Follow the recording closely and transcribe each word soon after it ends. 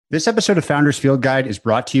This episode of Founders Field Guide is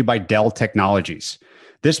brought to you by Dell Technologies.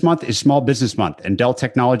 This month is Small Business Month, and Dell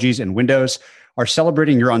Technologies and Windows are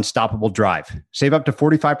celebrating your unstoppable drive. Save up to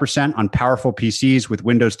 45% on powerful PCs with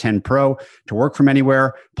Windows 10 Pro to work from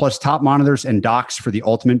anywhere, plus top monitors and docks for the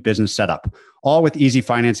ultimate business setup, all with easy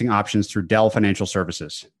financing options through Dell Financial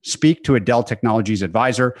Services. Speak to a Dell Technologies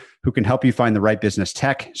advisor who can help you find the right business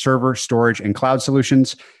tech, server, storage, and cloud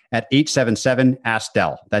solutions at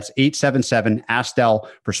 877-ASK-DELL. That's 877-ASK-DELL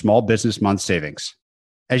for Small Business Month savings.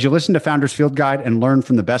 As you listen to Founders Field Guide and learn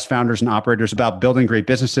from the best founders and operators about building great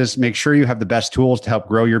businesses, make sure you have the best tools to help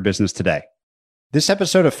grow your business today. This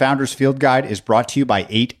episode of Founders Field Guide is brought to you by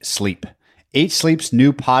 8 Sleep. 8 Sleep's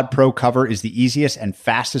new Pod Pro cover is the easiest and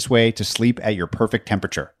fastest way to sleep at your perfect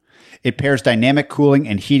temperature. It pairs dynamic cooling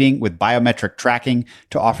and heating with biometric tracking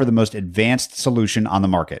to offer the most advanced solution on the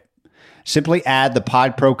market. Simply add the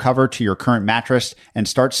Pod Pro cover to your current mattress and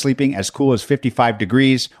start sleeping as cool as 55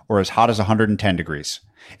 degrees or as hot as 110 degrees.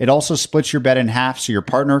 It also splits your bed in half so your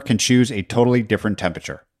partner can choose a totally different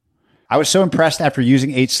temperature. I was so impressed after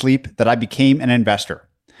using 8 Sleep that I became an investor.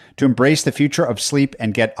 To embrace the future of sleep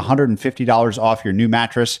and get $150 off your new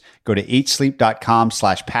mattress, go to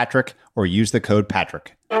 8sleep.com/Patrick or use the code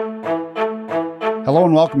Patrick. Hello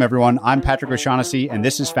and welcome, everyone. I'm Patrick O'Shaughnessy, and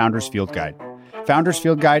this is Founders Field Guide. Founders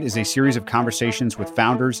Field Guide is a series of conversations with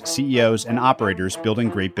founders, CEOs, and operators building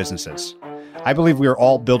great businesses. I believe we are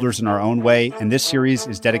all builders in our own way, and this series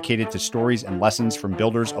is dedicated to stories and lessons from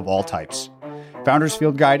builders of all types. Founders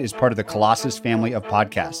Field Guide is part of the Colossus family of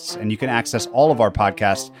podcasts, and you can access all of our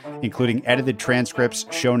podcasts, including edited transcripts,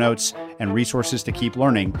 show notes, and resources to keep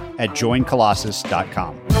learning at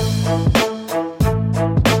joincolossus.com.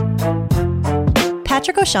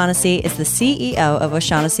 Patrick O'Shaughnessy is the CEO of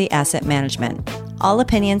O'Shaughnessy Asset Management. All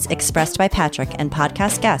opinions expressed by Patrick and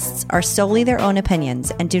podcast guests are solely their own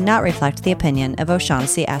opinions and do not reflect the opinion of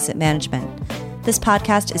O'Shaughnessy Asset Management. This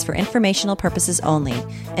podcast is for informational purposes only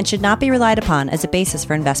and should not be relied upon as a basis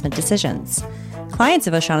for investment decisions. Clients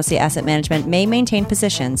of O'Shaughnessy Asset Management may maintain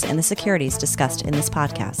positions in the securities discussed in this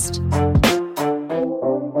podcast.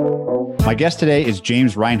 My guest today is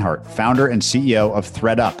James Reinhart, founder and CEO of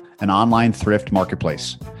ThredUp, an online thrift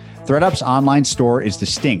marketplace. ThredUp's online store is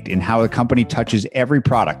distinct in how the company touches every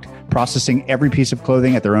product, processing every piece of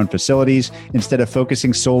clothing at their own facilities instead of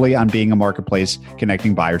focusing solely on being a marketplace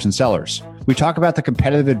connecting buyers and sellers. We talk about the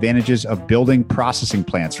competitive advantages of building processing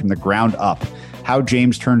plants from the ground up, how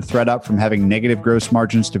James turned ThredUp from having negative gross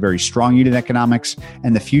margins to very strong unit economics,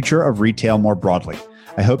 and the future of retail more broadly.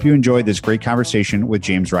 I hope you enjoyed this great conversation with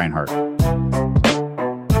James Reinhart.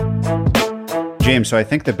 James, so I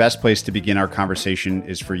think the best place to begin our conversation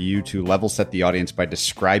is for you to level set the audience by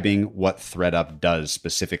describing what ThredUp does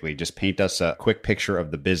specifically. Just paint us a quick picture of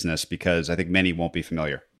the business because I think many won't be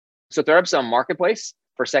familiar. So ThredUp's a marketplace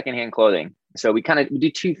for secondhand clothing. So we do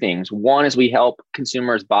two things. One is we help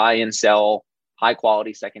consumers buy and sell high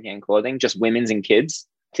quality secondhand clothing, just women's and kids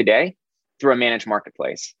today, through a managed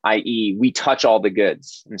marketplace, i.e. we touch all the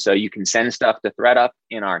goods. And so you can send stuff to ThredUp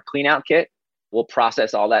in our clean out kit. We'll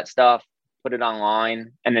process all that stuff, put it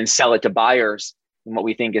online, and then sell it to buyers in what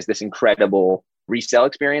we think is this incredible resale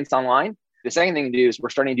experience online. The second thing to do is we're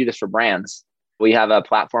starting to do this for brands. We have a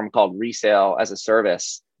platform called Resale as a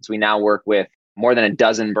Service. So we now work with more than a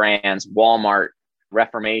dozen brands: Walmart,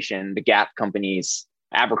 Reformation, the Gap companies,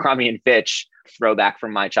 Abercrombie and Fitch, throwback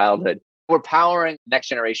from my childhood. We're powering next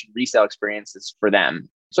generation resale experiences for them.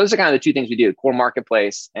 So those are kind of the two things we do: core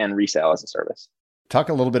marketplace and resale as a service. Talk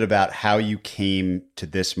a little bit about how you came to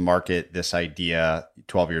this market, this idea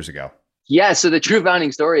 12 years ago. Yeah. So the true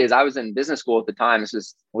founding story is I was in business school at the time. This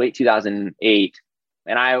was late 2008.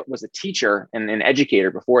 And I was a teacher and an educator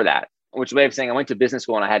before that, which is a way of saying I went to business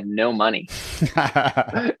school and I had no money.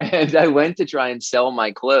 And I went to try and sell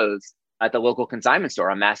my clothes at the local consignment store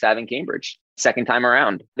on Mass Ave in Cambridge. Second time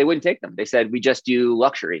around, they wouldn't take them. They said, we just do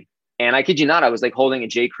luxury. And I kid you not, I was like holding a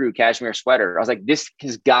J. Crew cashmere sweater. I was like, this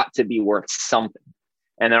has got to be worth something.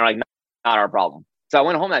 And they're like, not our problem. So I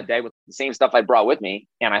went home that day with the same stuff I brought with me.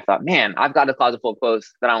 And I thought, man, I've got a closet full of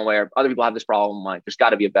clothes that I don't wear. Other people have this problem. Like, there's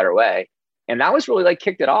got to be a better way. And that was really like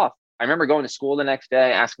kicked it off. I remember going to school the next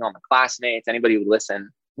day, asking all my classmates, anybody who would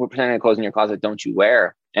listen, what percent of the clothes in your closet don't you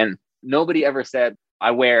wear? And nobody ever said,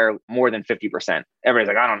 I wear more than 50%. Everybody's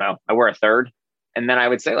like, I don't know. I wear a third. And then I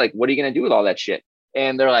would say, like, what are you going to do with all that shit?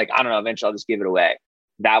 And they're like, I don't know. Eventually, I'll just give it away.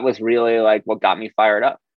 That was really like what got me fired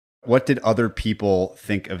up. What did other people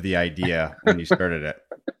think of the idea when you started it?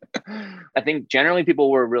 I think generally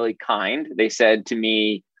people were really kind. They said to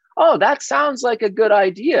me, oh, that sounds like a good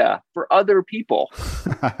idea for other people,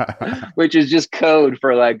 which is just code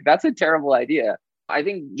for like, that's a terrible idea. I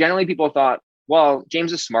think generally people thought well,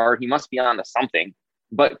 James is smart. He must be onto something.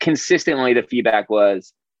 But consistently, the feedback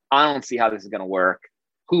was, I don't see how this is going to work.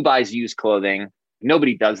 Who buys used clothing?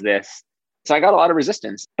 Nobody does this. So I got a lot of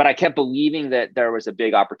resistance, but I kept believing that there was a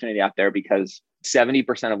big opportunity out there because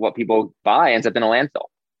 70% of what people buy ends up in a landfill.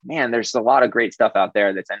 Man, there's a lot of great stuff out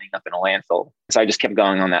there that's ending up in a landfill. So I just kept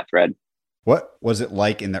going on that thread. What was it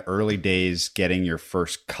like in the early days getting your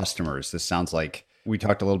first customers? This sounds like we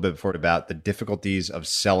talked a little bit before about the difficulties of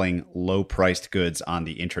selling low priced goods on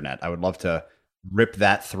the internet. I would love to rip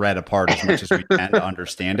that thread apart as much as we can to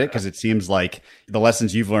understand it, because it seems like the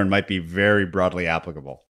lessons you've learned might be very broadly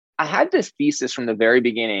applicable. I had this thesis from the very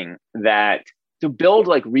beginning that to build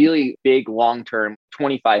like really big, long-term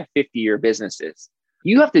 25, 50-year businesses,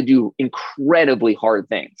 you have to do incredibly hard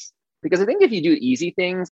things. Because I think if you do easy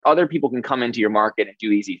things, other people can come into your market and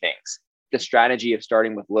do easy things. The strategy of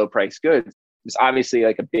starting with low price goods is obviously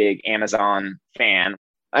like a big Amazon fan.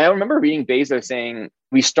 I remember reading Bezos saying,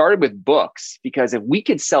 we started with books because if we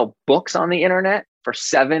could sell books on the internet for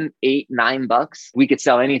 $7, $8, $9, we could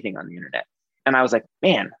sell anything on the internet. And I was like,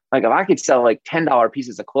 man, like if I could sell like $10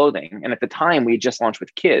 pieces of clothing, and at the time we had just launched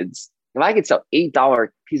with kids, if I could sell $8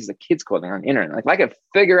 pieces of kids clothing on the internet, like if I could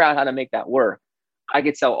figure out how to make that work, I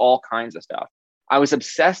could sell all kinds of stuff. I was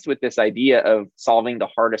obsessed with this idea of solving the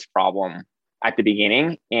hardest problem at the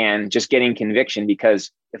beginning and just getting conviction,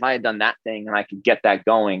 because if I had done that thing and I could get that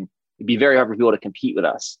going, it'd be very hard for people to compete with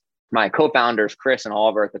us. My co-founders, Chris and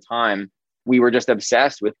Oliver at the time, we were just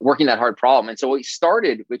obsessed with working that hard problem. And so we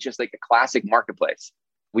started with just like a classic marketplace.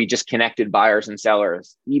 We just connected buyers and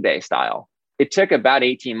sellers, eBay style. It took about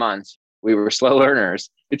 18 months. We were slow learners.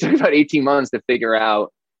 It took about 18 months to figure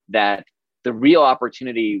out that the real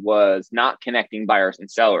opportunity was not connecting buyers and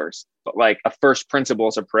sellers, but like a first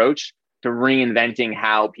principles approach to reinventing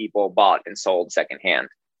how people bought and sold secondhand.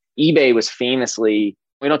 eBay was famously,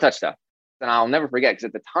 we don't touch stuff. And I'll never forget, because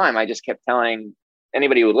at the time I just kept telling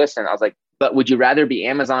anybody who would listen, I was like, but would you rather be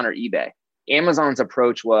Amazon or eBay? Amazon's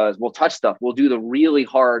approach was, we'll touch stuff, we'll do the really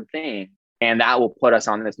hard thing, and that will put us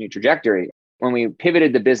on this new trajectory. When we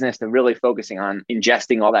pivoted the business to really focusing on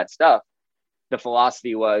ingesting all that stuff, the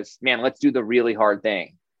philosophy was, man, let's do the really hard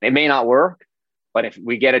thing. It may not work, but if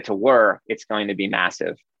we get it to work, it's going to be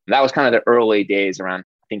massive. That was kind of the early days around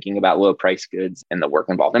thinking about low price goods and the work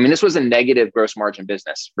involved. I mean, this was a negative gross margin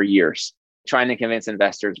business for years, trying to convince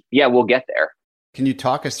investors, yeah, we'll get there. Can you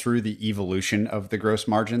talk us through the evolution of the gross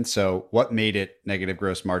margin? So what made it negative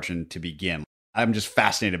gross margin to begin? I'm just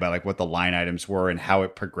fascinated by like what the line items were and how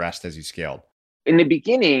it progressed as you scaled. In the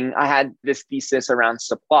beginning, I had this thesis around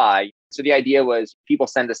supply. So the idea was people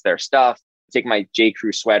send us their stuff. Take my J.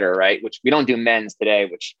 Crew sweater, right? Which we don't do men's today,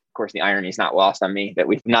 which of course the irony is not lost on me that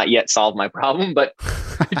we've not yet solved my problem, but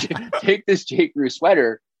take this J. Crew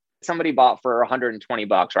sweater. Somebody bought for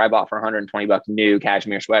 $120, or I bought for $120 new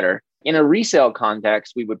cashmere sweater. In a resale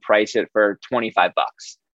context, we would price it for $25.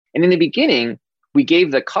 And in the beginning, we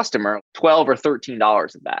gave the customer $12 or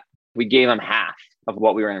 $13 of that. We gave them half of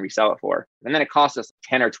what we were going to resell it for. And then it cost us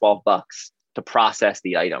 10 or 12 bucks to process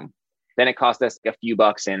the item. Then it cost us a few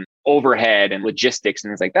bucks in overhead and logistics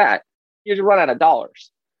and things like that. You just run out of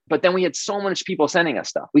dollars. But then we had so much people sending us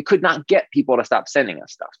stuff. We could not get people to stop sending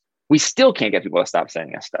us stuff. We still can't get people to stop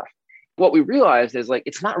sending us stuff. What we realized is like,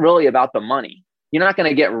 it's not really about the money. You're not going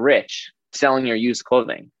to get rich selling your used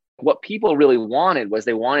clothing. What people really wanted was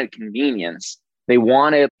they wanted convenience. They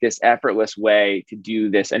wanted this effortless way to do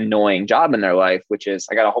this annoying job in their life, which is,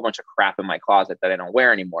 I got a whole bunch of crap in my closet that I don't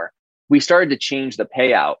wear anymore. We started to change the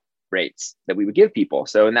payout rates that we would give people.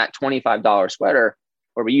 So in that $25 sweater,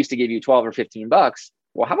 where we used to give you 12 or 15 bucks,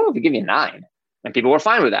 well, how about if we give you 9? And people were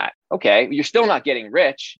fine with that. Okay, you're still not getting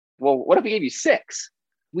rich. Well, what if we gave you 6?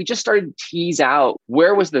 We just started to tease out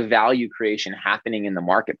where was the value creation happening in the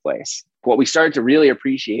marketplace. What we started to really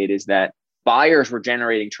appreciate is that buyers were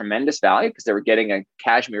generating tremendous value because they were getting a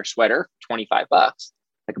cashmere sweater for $25,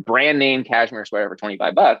 like a brand name cashmere sweater for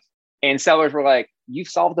 $25. And sellers were like, you've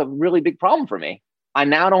solved a really big problem for me. I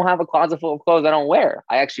now don't have a closet full of clothes I don't wear.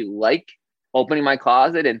 I actually like opening my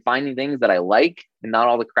closet and finding things that I like and not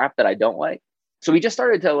all the crap that I don't like. So we just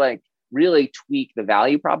started to like really tweak the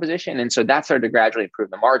value proposition. And so that started to gradually improve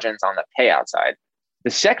the margins on the payout side. The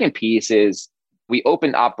second piece is we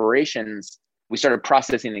opened operations. We started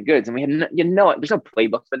processing the goods and we had, there's no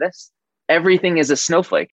playbook for this. Everything is a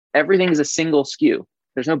snowflake. Everything is a single SKU.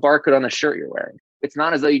 There's no barcode on the shirt you're wearing. It's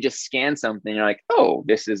not as though you just scan something. You're like, oh,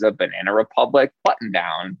 this is a Banana Republic button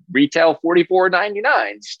down, retail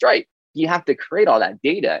 $44.99 stripe. You have to create all that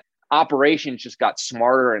data. Operations just got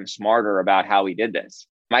smarter and smarter about how we did this.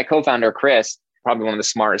 My co-founder, Chris, probably one of the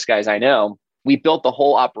smartest guys I know, we built the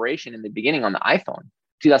whole operation in the beginning on the iPhone.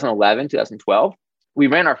 2011, 2012. We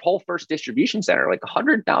ran our whole first distribution center, like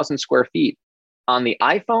 100,000 square feet on the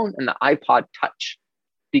iPhone and the iPod Touch,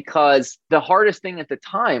 because the hardest thing at the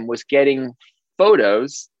time was getting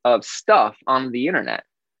photos of stuff on the internet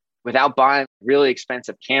without buying really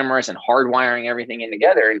expensive cameras and hardwiring everything in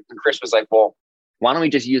together. And Chris was like, well, why don't we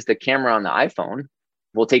just use the camera on the iPhone?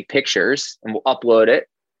 We'll take pictures and we'll upload it.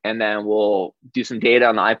 And then we'll do some data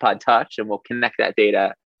on the iPod Touch and we'll connect that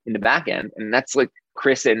data in the back end. And that's like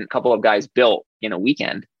Chris and a couple of guys built in a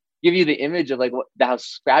weekend. Give you the image of like how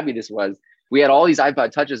scrappy this was. We had all these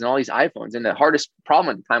iPod Touches and all these iPhones. And the hardest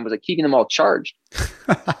problem at the time was like keeping them all charged.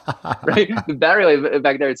 Right? The battery life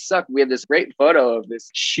back there, it sucked. We have this great photo of this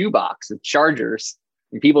shoebox of chargers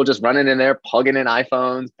and people just running in there, plugging in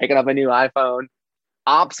iPhones, picking up a new iPhone.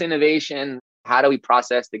 Ops innovation. How do we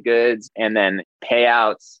process the goods and then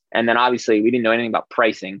payouts? And then obviously we didn't know anything about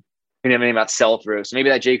pricing. We didn't know anything about sell-through. So maybe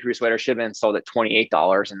that J. Crew sweater should have been sold at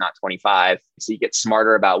 $28 and not $25. So you get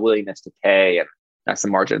smarter about willingness to pay, and that's the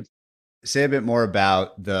margin. Say a bit more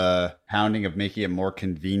about the pounding of making it more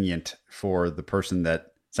convenient for the person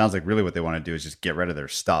that sounds like really what they want to do is just get rid of their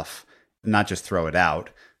stuff, not just throw it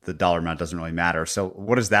out. The dollar amount doesn't really matter. So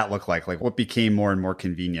what does that look like? Like what became more and more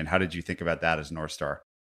convenient? How did you think about that as North Star?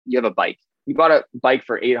 You have a bike. You bought a bike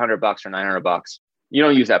for $800 or $900. You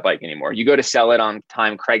don't use that bike anymore. You go to sell it on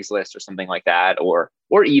Craigslist or something like that, or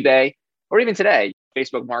eBay, or even today,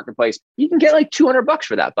 Facebook Marketplace. You can get like $200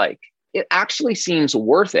 for that bike. It actually seems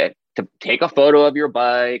worth it to take a photo of your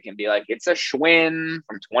bike and be like, it's a Schwinn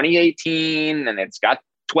from 2018 and it's got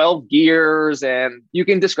 12 gears, and you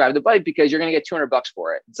can describe the bike because you're going to get $200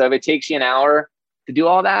 for it. So if it takes you an hour to do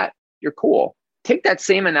all that, you're cool. Take that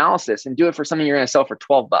same analysis and do it for something you're going to sell for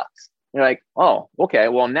 $12. You're like, oh, okay,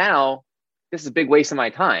 well now this is a big waste of my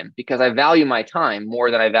time because I value my time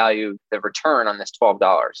more than I value the return on this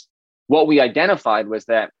 $12. What we identified was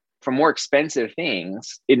that for more expensive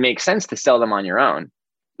things, it makes sense to sell them on your own.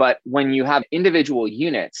 But when you have individual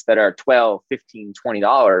units that are $12, $15,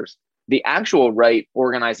 $20, the actual right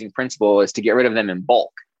organizing principle is to get rid of them in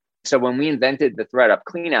bulk. So when we invented the ThredUp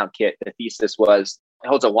Clean Out Kit, the thesis was it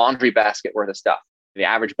holds a laundry basket worth of stuff. The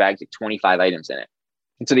average bag's like 25 items in it.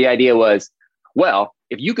 And so the idea was, well,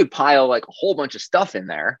 if you could pile like a whole bunch of stuff in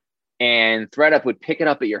there and ThredUp would pick it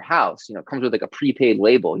up at your house, it comes with like a prepaid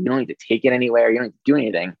label. You don't need to take it anywhere. You don't need to do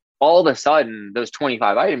anything. All of a sudden, those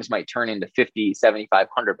 25 items might turn into $50, $75,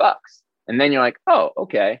 $100. And then you're like, oh,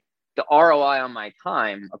 okay. The ROI on my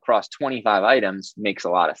time across 25 items makes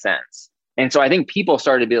a lot of sense. And so I think people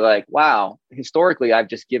started to be like, wow, historically, I've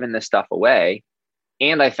just given this stuff away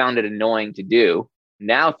and I found it annoying to do.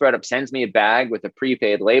 Now ThredUp sends me a bag with a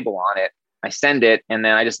prepaid label on it. I send it and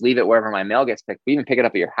then I just leave it wherever my mail gets picked. We even pick it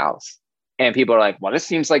up at your house. And people are like, well, this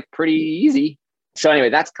seems like pretty easy. So anyway,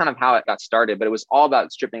 that's kind of how it got started, but it was all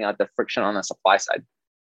about stripping out the friction on the supply side.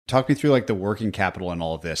 Talk me through like the working capital and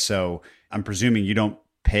all of this. So I'm presuming you don't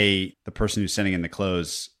pay the person who's sending in the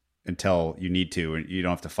clothes until you need to, and you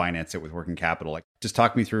don't have to finance it with working capital. Like just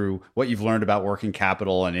talk me through what you've learned about working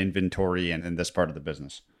capital and inventory and this part of the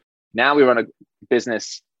business. Now we run a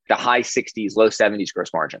business, the high 60s, low 70s gross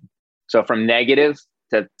margin. So from negative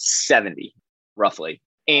to 70, roughly.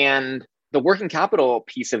 And the working capital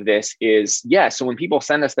piece of this is, so when people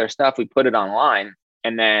send us their stuff, we put it online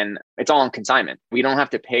and then it's all on consignment. We don't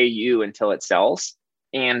have to pay you until it sells.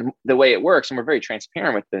 And the way it works, and we're very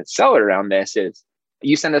transparent with the seller around this, is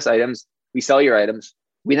you send us items, we sell your items.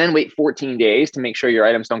 We then wait 14 days to make sure your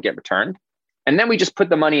items don't get returned. And then we just put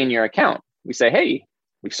the money in your account. We say, hey,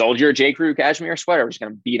 we've sold your J. Crew cashmere sweater. We're just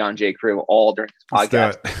going to beat on J. Crew all during this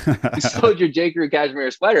podcast. We sold your J. Crew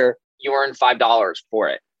cashmere sweater. You earn $5 for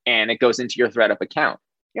it. And it goes into your ThredUp account.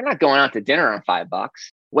 You're not going out to dinner on $5.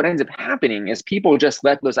 What ends up happening is people just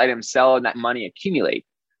let those items sell and that money accumulate.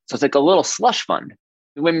 So it's like a little slush fund.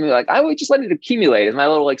 Women are like, I would just let it accumulate as my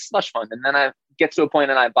little like slush fund. And then I get to a point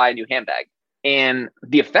and I buy a new handbag. And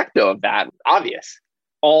the effect of that, obvious.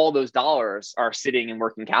 All those dollars are sitting in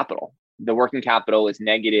working capital. The working capital is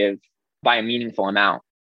negative by a meaningful amount.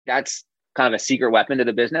 That's kind of a secret weapon to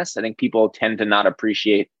the business. I think people tend to not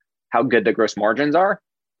appreciate how good the gross margins are,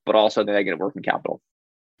 but also the negative working capital.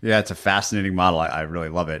 Yeah, it's a fascinating model. I really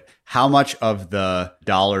love it. How much of the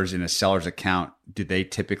dollars in a seller's account do they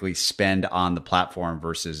typically spend on the platform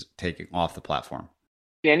versus taking off the platform?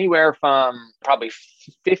 Anywhere from probably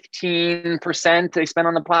 15% they spend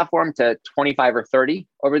on the platform to 25 or 30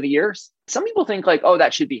 over the years. Some people think like, oh,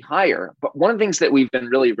 that should be higher. But one of the things that we've been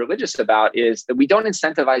really religious about is that we don't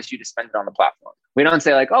incentivize you to spend it on the platform. We don't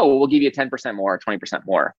say like, oh, well, we'll give you 10% more, 20%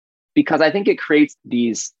 more. Because I think it creates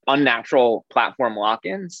these unnatural platform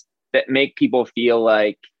lock-ins that make people feel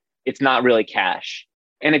like it's not really cash.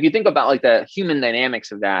 And if you think about like the human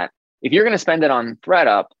dynamics of that, if you're going to spend it on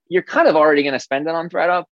ThreadUp, you're kind of already going to spend it on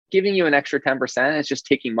ThreadUp. Giving you an extra 10%, it's just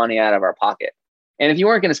taking money out of our pocket. And if you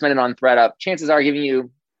weren't going to spend it on ThreadUp, chances are giving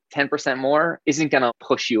you 10% more isn't going to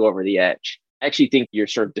push you over the edge. I actually think you're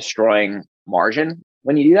sort of destroying margin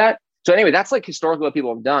when you do that. So anyway, that's like historically what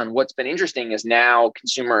people have done. What's been interesting is now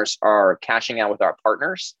consumers are cashing out with our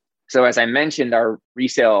partners. So as I mentioned, our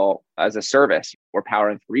resale as a service, we're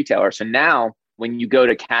powering for retailers. So now when you go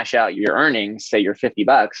to cash out your earnings, say you're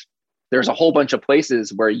 $50, there's a whole bunch of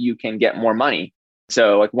places where you can get more money.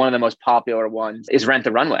 So like one of the most popular ones is Rent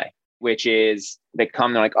the Runway, which is they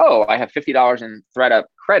come, they're like, oh, I have $50 in ThreadUp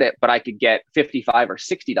credit, but I could get $55 or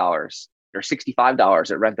 $60 or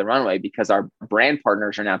 $65 at Rent the Runway because our brand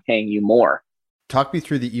partners are now paying you more. Talk me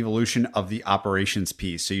through the evolution of the operations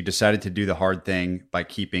piece. So you decided to do the hard thing by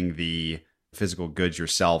keeping the physical goods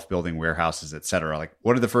yourself, building warehouses, et cetera. Like,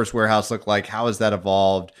 what did the first warehouse look like? How has that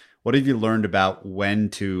evolved? What have you learned about when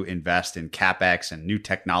to invest in CapEx and new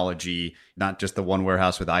technology, not just the one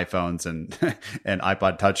warehouse with iPhones and and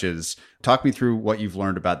iPod touches? Talk me through what you've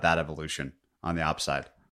learned about that evolution on the ops side.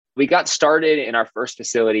 We got started in our first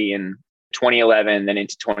facility in 2011, then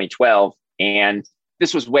into 2012. And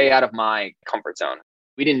this was way out of my comfort zone.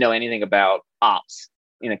 We didn't know anything about ops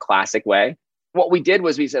in a classic way. What we did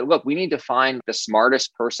was we said, look, we need to find the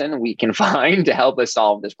smartest person we can find to help us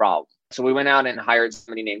solve this problem. So we went out and hired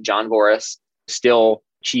somebody named John Voris, still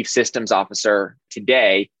chief systems officer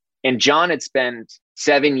today. And John had spent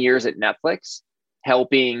 7 years at Netflix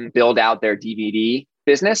helping build out their DVD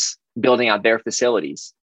business, building out their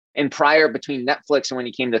facilities. And prior, between Netflix and when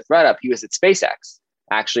he came to ThreadUp, he was at SpaceX,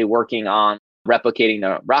 actually working on replicating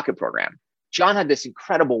the rocket program. John had this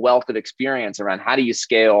incredible wealth of experience around how do you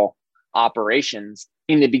scale operations.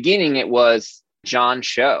 In the beginning, it was John's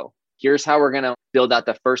show. Here's how we're going to build out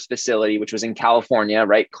the first facility, which was in California,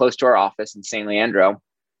 right close to our office in San Leandro,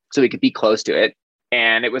 so we could be close to it.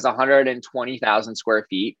 And it was 120,000 square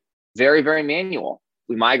feet, very, very manual.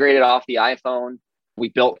 We migrated off the iPhone. We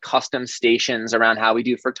built custom stations around how we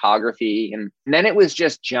do photography. And then it was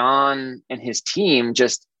just John and his team,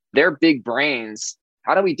 just their big brains.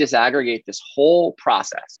 How do we disaggregate this whole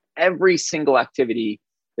process, every single activity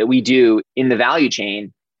that we do in the value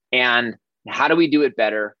chain? And how do we do it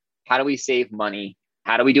better? How do we save money?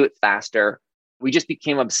 How do we do it faster? We just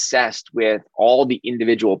became obsessed with all the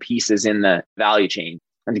individual pieces in the value chain.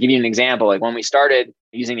 And to give you an example, like when we started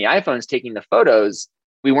using the iPhones, taking the photos,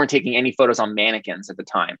 we weren't taking any photos on mannequins at the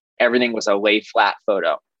time. Everything was a lay flat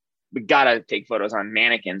photo. We got to take photos on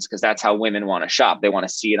mannequins because that's how women want to shop. They want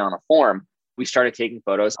to see it on a form. We started taking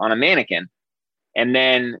photos on a mannequin. And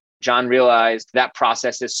then John realized that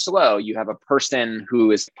process is slow. You have a person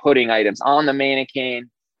who is putting items on the mannequin,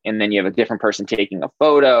 and then you have a different person taking a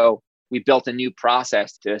photo. We built a new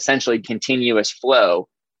process to essentially continuous flow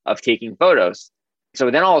of taking photos. So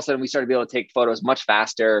then all of a sudden we started to be able to take photos much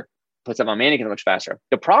faster, put stuff on mannequins much faster.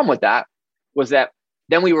 The problem with that was that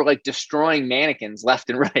then we were like destroying mannequins left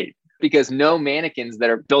and right because no mannequins that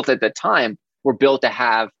are built at the time were built to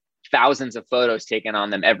have thousands of photos taken on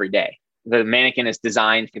them every day. The mannequin is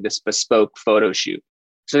designed for this bespoke photo shoot.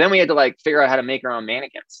 So then we had to like figure out how to make our own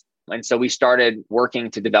mannequins. And so we started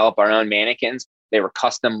working to develop our own mannequins. They were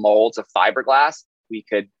custom molds of fiberglass. We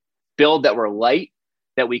could build that were light,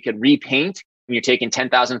 that we could repaint. When you're taking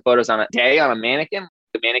 10,000 photos on a day on a mannequin,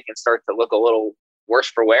 the mannequins start to look a little worse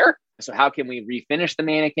for wear. So how can we refinish the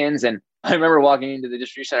mannequins? And I remember walking into the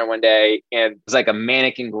distribution center one day and it was like a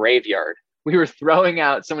mannequin graveyard. We were throwing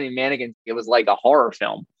out so many mannequins. It was like a horror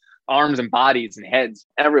film, arms and bodies and heads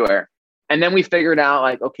everywhere. And then we figured out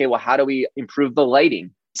like, okay, well, how do we improve the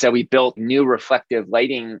lighting? So we built new reflective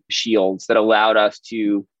lighting shields that allowed us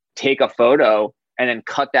to take a photo and then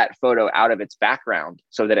cut that photo out of its background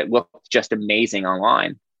so that it looked just amazing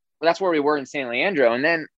online. Well, that's where we were in San Leandro. And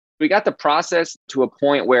then we got the process to a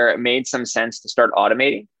point where it made some sense to start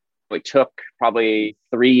automating. It took probably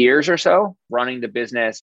 3 years or so running the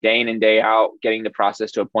business day in and day out, getting the process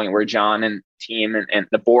to a point where John and team and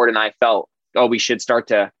the board and I felt, oh, we should start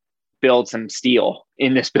to build some steel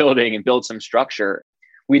in this building and build some structure.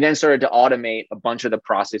 We then started to automate a bunch of the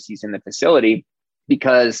processes in the facility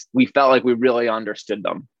because we felt like we really understood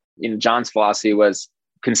them. John's philosophy was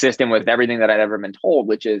consistent with everything that I'd ever been told,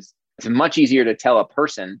 which is it's much easier to tell a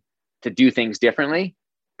person to do things differently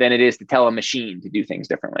than it is to tell a machine to do things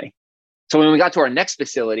differently. So when we got to our next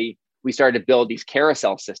facility, we started to build these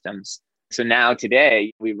carousel systems. So now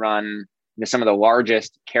today we run some of the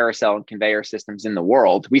largest carousel and conveyor systems in the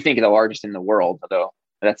world. We think of the largest in the world, although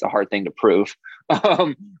that's a hard thing to prove.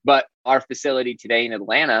 But our facility today in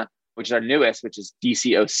Atlanta, which is our newest, which is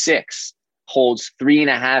DC06, holds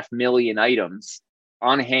 3.5 million items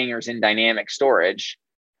on hangers in dynamic storage.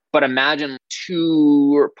 But imagine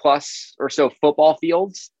 2 or plus or so football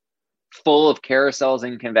fields full of carousels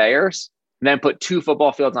and conveyors, and then put 2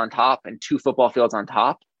 football fields on top and 2 football fields on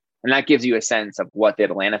top. And that gives you a sense of what the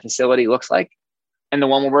Atlanta facility looks like. And the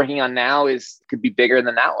one we're working on now could be bigger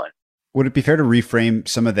than that one. Would it be fair to reframe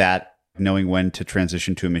some of that, knowing when to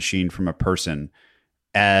transition to a machine from a person,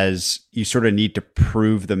 as you sort of need to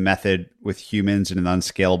prove the method with humans in an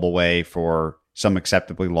unscalable way for some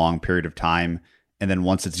acceptably long period of time? And then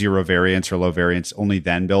once it's zero variance or low variance, only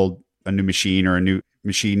then build a new machine or a new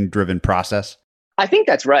machine-driven process? I think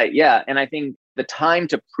that's right. Yeah. And I think the time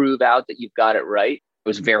to prove out that you've got it right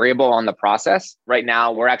was variable on the process. Right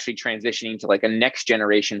now, we're actually transitioning to like a next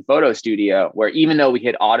generation photo studio where even though we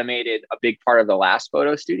had automated a big part of the last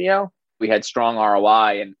photo studio, we had strong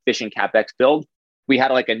ROI and efficient CapEx build. We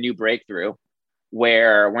had like a new breakthrough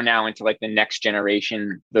where we're now into like the next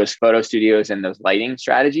generation, those photo studios and those lighting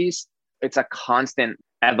strategies. It's a constant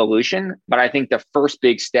evolution, but I think the first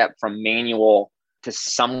big step from manual to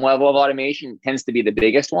some level of automation tends to be the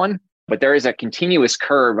biggest one. But there is a continuous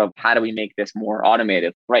curve of how do we make this more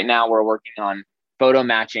automated. Right now, we're working on photo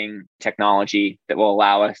matching technology that will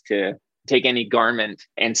allow us to take any garment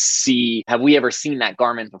and see, have we ever seen that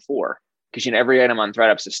garment before? Because every item on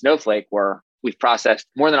ThreadUp's a snowflake where we've processed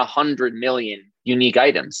more than 100 million unique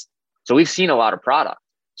items. So we've seen a lot of product.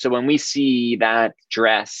 So when we see that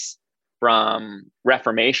dress from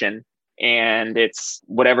Reformation and it's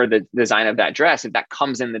whatever the design of that dress, if that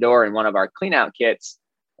comes in the door in one of our clean out kits,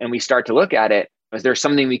 and we start to look at it, is there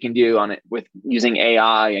something we can do on it with using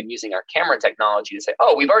AI and using our camera technology to say,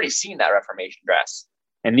 oh, we've already seen that Reformation dress,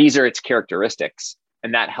 and these are its characteristics.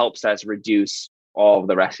 And that helps us reduce all of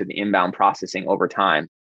the rest of the inbound processing over time.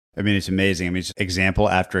 I mean, it's amazing. I mean, it's example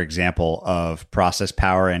after example of process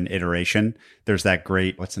power and iteration. There's that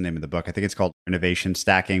great, what's the name of the book? I think it's called Innovation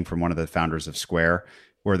Stacking from one of the founders of Square,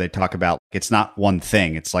 where they talk about it's not one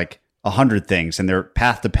thing. It's like 100 things and they're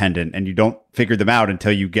path dependent and you don't figure them out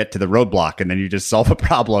until you get to the roadblock and then you just solve a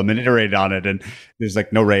problem and iterate on it. And there's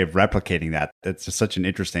like no way of replicating that. It's just such an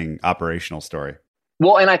interesting operational story.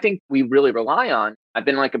 Well, and I think we really rely on, I've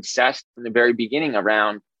been like obsessed from the very beginning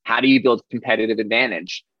around how do you build competitive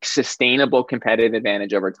advantage, sustainable competitive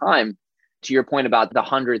advantage over time. To your point about the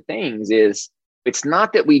 100 things is, it's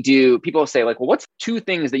not that we do, people say like, well, what's 2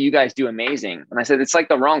 things that you guys do amazing? And I said, it's like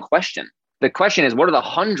the wrong question. The question is, what are the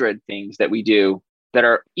 100 things that we do that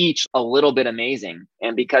are each a little bit amazing?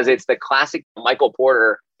 And because it's the classic Michael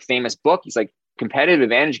Porter famous book, he's like, competitive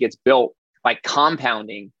advantage gets built by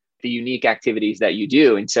compounding the unique activities that you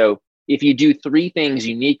do. And so if you do 3 things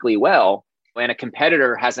uniquely well, and a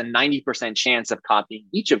competitor has a 90% chance of copying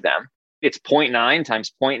each of them, it's 0.9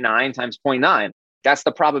 times 0.9 times 0.9. That's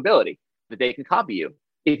the probability that they can copy you.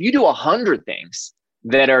 If you do 100 things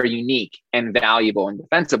that are unique and valuable and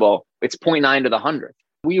defensible, it's 0.9 to the 100th.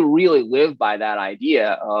 We really live by that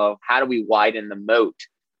idea of how do we widen the moat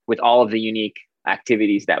with all of the unique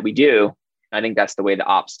activities that we do. I think that's the way the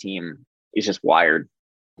ops team is just wired.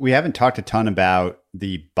 We haven't talked a ton about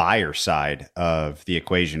the buyer side of the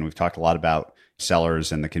equation. We've talked a lot about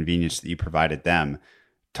sellers and the convenience that you provided them.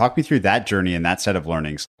 Talk me through that journey and that set of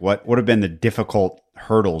learnings. What have been the difficult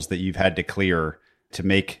hurdles that you've had to clear to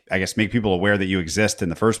make people aware that you exist in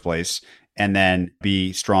the first place and then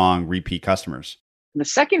be strong repeat customers? The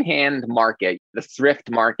secondhand market, the thrift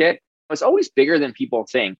market, was always bigger than people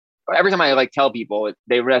think. Every time I like tell people,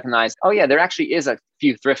 they recognize, oh yeah, there actually is a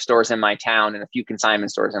few thrift stores in my town and a few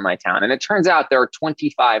consignment stores in my town. And it turns out there are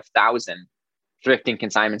 25,000 thrift and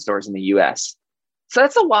consignment stores in the US. So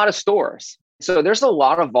that's a lot of stores. So there's a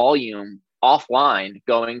lot of volume offline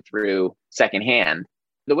going through secondhand.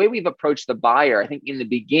 The way we've approached the buyer, I think in the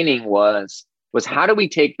beginning was how do we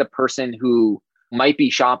take the person who might be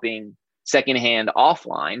shopping secondhand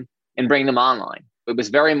offline and bring them online? It was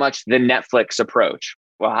very much the Netflix approach.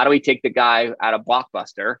 Well, how do we take the guy out of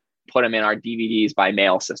Blockbuster, put him in our DVDs by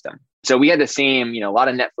mail system? So we had the same, a lot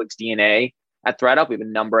of Netflix DNA at ThreadUp. We have a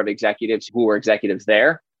number of executives who were executives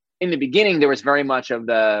there. In the beginning, there was very much of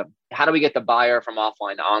how do we get the buyer from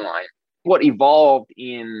offline to online? What evolved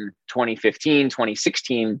in 2015,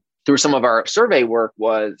 2016 through some of our survey work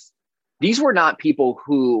was these were not people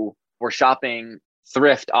who were shopping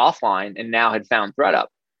thrift offline and now had found ThreadUp.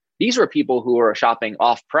 These were people who were shopping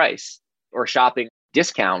off price or shopping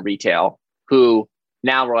discount retail who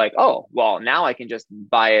now were like, oh, well, now I can just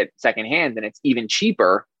buy it secondhand and it's even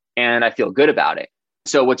cheaper and I feel good about it.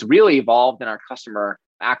 So what's really evolved in our customer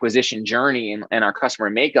acquisition journey and our customer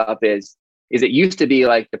makeup is it used to be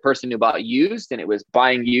like the person who bought used and it was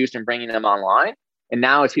buying used and bringing them online. And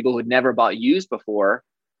now it's people who had never bought used before,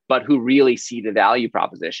 but who really see the value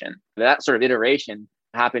proposition. That sort of iteration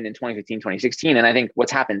happened in 2015, 2016. And I think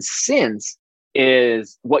what's happened since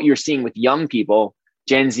is what you're seeing with young people,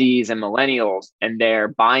 Gen Zs and millennials, and their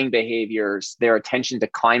buying behaviors, their attention to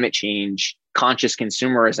climate change, conscious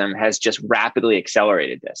consumerism has just rapidly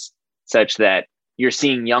accelerated this, such that you're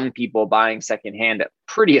seeing young people buying secondhand at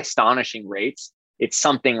pretty astonishing rates. It's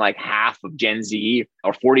something like half of Gen Z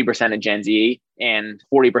or 40% of Gen Z and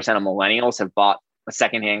 40% of millennials have bought a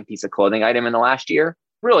secondhand piece of clothing item in the last year.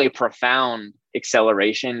 Really a profound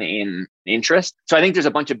acceleration in interest. So I think there's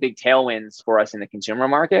a bunch of big tailwinds for us in the consumer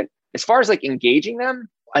market. As far as like engaging them,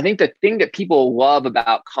 I think the thing that people love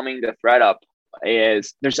about coming to ThredUp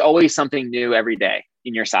is there's always something new every day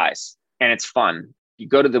in your size, and it's fun. You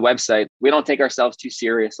go to the website, we don't take ourselves too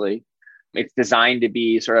seriously. It's designed to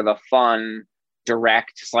be sort of a fun,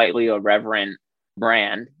 direct, slightly irreverent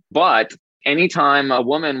brand. But anytime a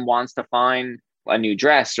woman wants to find a new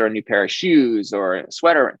dress or a new pair of shoes or a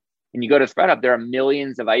sweater, and you go to ThredUp, there are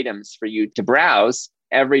millions of items for you to browse.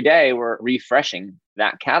 Every day, we're refreshing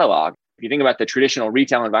that catalog. If you think about the traditional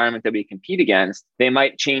retail environment that we compete against, they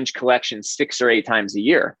might change collections 6 or 8 times a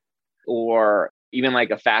year. Or even like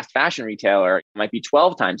a fast fashion retailer, it might be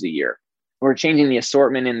 12 times a year. We're changing the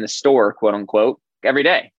assortment in the store, quote unquote, every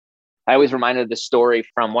day. I always reminded the story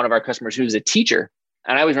from one of our customers who's a teacher.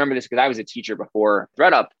 And I always remember this because I was a teacher before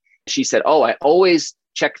ThredUp. She said, oh, I always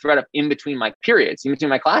check ThredUp in between my periods, in between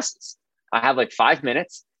my classes. I have like 5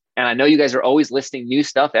 minutes. And I know you guys are always listing new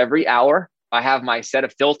stuff every hour. I have my set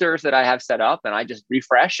of filters that I have set up, and I just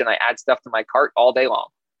refresh and I add stuff to my cart all day long.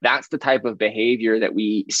 That's the type of behavior that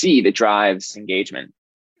we see that drives engagement.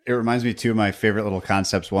 It reminds me too of my favorite little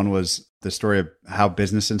concepts. One was the story of how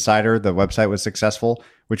Business Insider, the website, was successful,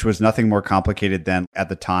 which was nothing more complicated than at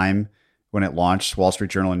the time when it launched, Wall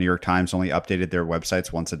Street Journal and New York Times only updated their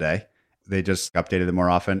websites once a day. They just updated them more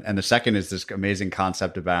often. And the second is this amazing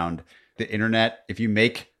concept around the internet. If you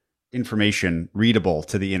make information readable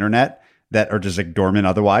to the internet that are just like dormant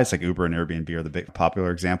otherwise, like Uber and Airbnb are the big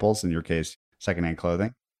popular examples, in your case, secondhand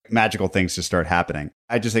clothing, magical things just start happening.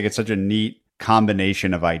 I just think it's such a neat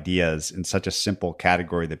combination of ideas in such a simple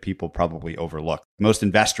category that people probably overlook. Most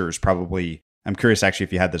investors probably, I'm curious actually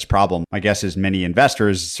if you had this problem. My guess is many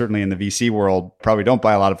investors, certainly in the VC world, probably don't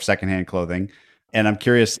buy a lot of secondhand clothing. And I'm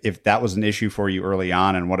curious if that was an issue for you early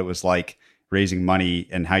on and what it was like raising money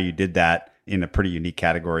and how you did that in a pretty unique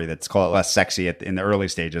category that's called less sexy in the early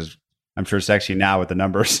stages. I'm sure sexy now with the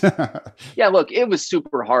numbers. Yeah, look, it was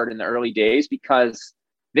super hard in the early days because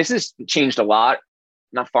this has changed a lot,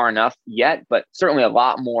 not far enough yet, but certainly a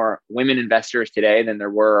lot more women investors today than there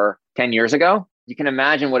were 10 years ago. You can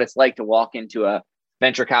imagine what it's like to walk into a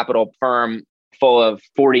venture capital firm full of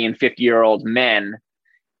 40 and 50-year-old men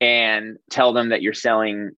and tell them that you're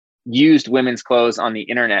selling used women's clothes on the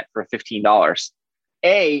internet for $15.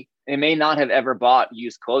 A, they may not have ever bought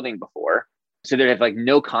used clothing before, so they have like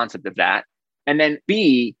no concept of that. And then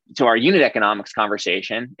B, to our unit economics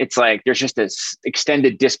conversation, it's like there's just this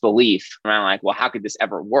extended disbelief around like, well, how could this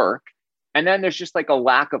ever work? And then there's just like a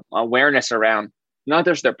lack of awareness around not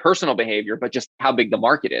just their personal behavior, but just how big the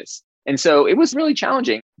market is. And so it was really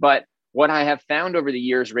challenging. But what I have found over the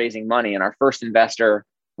years raising money, and our first investor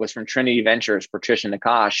was from Trinity Ventures, Patricia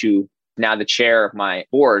Nakash, who now the chair of my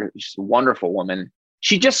board, she's a wonderful woman.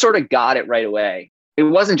 She just sort of got it right away. It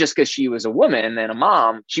wasn't just because she was a woman and a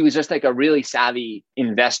mom. She was just like a really savvy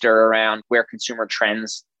investor around where consumer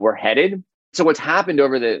trends were headed. So what's happened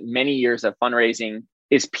over the many years of fundraising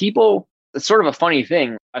is people, it's sort of a funny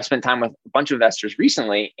thing. I've spent time with a bunch of investors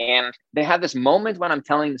recently, and they have this moment when I'm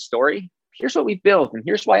telling the story. Here's what we built and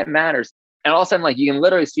here's why it matters. And all of a sudden, like you can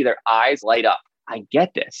literally see their eyes light up. I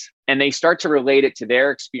get this. And they start to relate it to their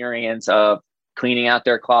experience of cleaning out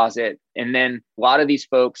their closet. And then a lot of these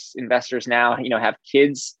folks, investors now, have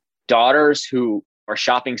kids, daughters who are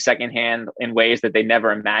shopping secondhand in ways that they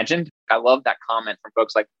never imagined. I love that comment from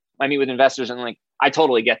folks. Like I meet with investors and like, I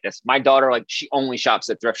totally get this. My daughter, like she only shops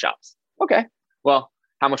at thrift shops. Okay, well,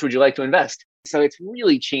 how much would you like to invest? So it's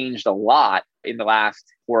really changed a lot in the last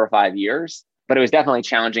 4 or 5 years, but it was definitely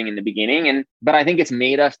challenging in the beginning. But I think it's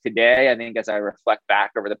made us today, I think as I reflect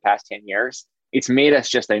back over the past 10 years, it's made us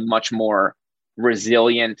just a much more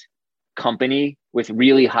resilient company with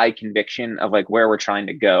really high conviction of like where we're trying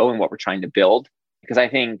to go and what we're trying to build. Because I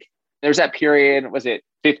think there's that period, was it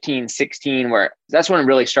 15, 16, where that's when it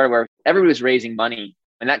really started, where everybody was raising money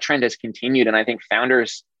and that trend has continued. And I think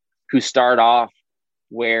founders who start off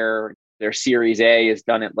where their Series A is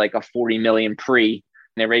done at like a 40 million pre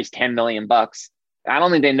and they raise 10 million bucks, I don't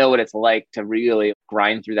think they know what it's like to really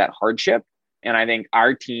grind through that hardship. And I think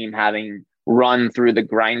our team having run through the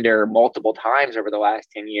grinder multiple times over the last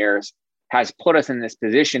 10 years has put us in this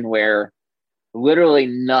position where literally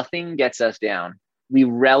nothing gets us down. We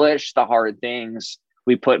relish the hard things.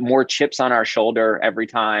 We put more chips on our shoulder every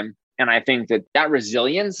time. And I think that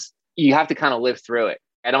resilience, you have to kind of live through it.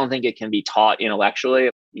 I don't think it can be taught intellectually.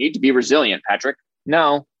 You need to be resilient, Patrick.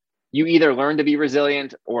 No, you either learn to be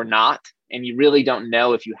resilient or not. And you really don't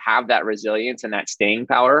know if you have that resilience and that staying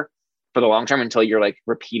power for the long term until you're like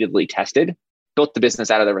repeatedly tested. Built the business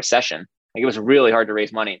out of the recession. Like, it was really hard to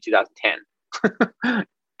raise money in 2010,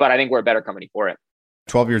 but I think we're a better company for it.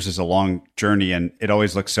 12 years is a long journey, and it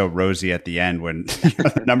always looks so rosy at the end when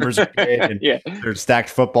the numbers are good and there's stacked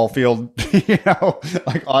football field,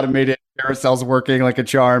 like automated carousels working like a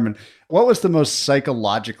charm. And what was the most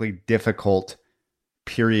psychologically difficult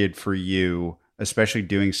period for you, especially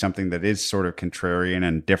doing something that is sort of contrarian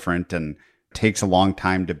and different and takes a long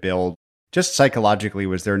time to build? Just psychologically,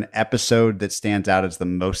 was there an episode that stands out as the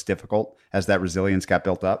most difficult as that resilience got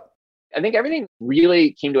built up? I think everything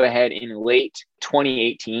really came to a head in late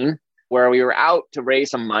 2018, where we were out to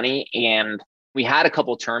raise some money and we had a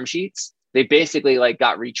couple term sheets. They basically like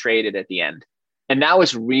got retraded at the end. And that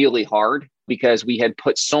was really hard because we had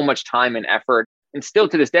put so much time and effort. And still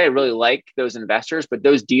to this day, I really like those investors, but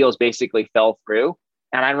those deals basically fell through.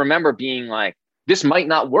 And I remember being like, this might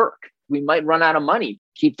not work. We might run out of money.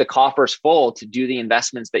 Keep the coffers full to do the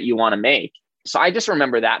investments that you want to make. So I just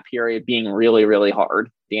remember that period being really, really hard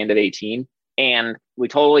at the end of 18. And we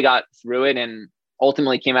totally got through it and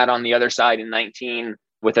ultimately came out on the other side in 19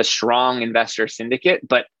 with a strong investor syndicate.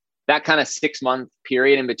 But that kind of 6-month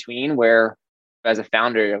period in between where as a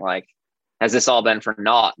founder, you're like, has this all been for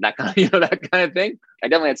naught? That kind of, that kind of thing. I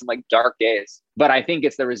definitely had some like dark days, but I think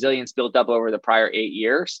it's the resilience built up over the prior 8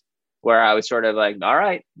 years where I was sort of like, all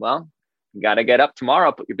right, well, you got to get up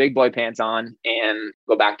tomorrow, put your big boy pants on and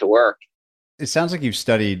go back to work. It sounds like you've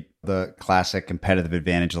studied the classic competitive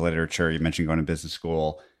advantage literature. You mentioned going to business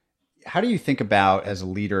school. How do you think about, as a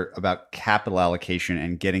leader, about capital allocation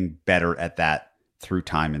and getting better at that through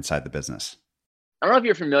time inside the business? I don't know if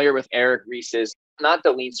you're familiar with Eric Ries's, not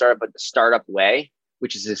the Lean Startup, but the Startup Way,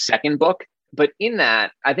 which is his second book. But in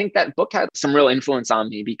that, I think that book had some real influence on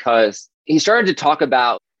me because he started to talk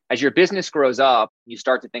about, as your business grows up, you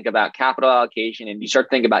start to think about capital allocation and you start to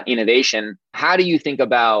think about innovation. How do you think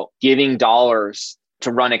about giving dollars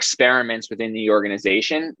to run experiments within the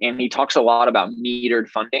organization? And he talks a lot about metered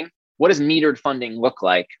funding. What does metered funding look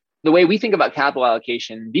like? The way we think about capital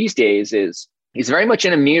allocation these days is very much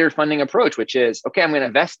in a metered funding approach, which is, okay, I'm going to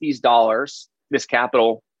invest these dollars, this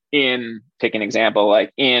capital in, take an example,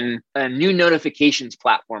 like in a new notifications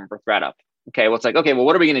platform for ThreadUp. Okay, well, it's like, okay, well,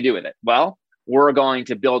 what are we going to do with it? Well, we're going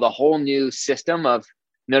to build a whole new system of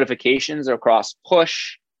notifications across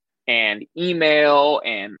push and email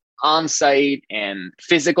and on-site and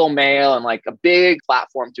physical mail and like a big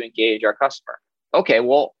platform to engage our customer. Okay,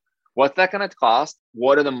 well, what's that going to cost?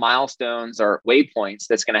 What are the milestones or waypoints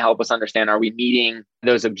that's going to help us understand, are we meeting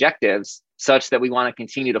those objectives such that we want to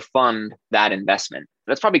continue to fund that investment?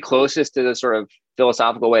 That's probably closest to the sort of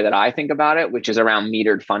philosophical way that I think about it, which is around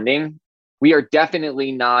metered funding. We are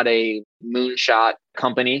definitely not a moonshot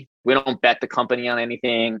company. We don't bet the company on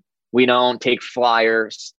anything. We don't take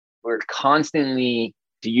flyers. We're constantly,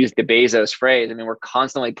 to use the Bezos phrase, we're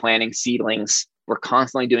constantly planting seedlings. We're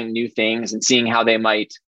constantly doing new things and seeing how they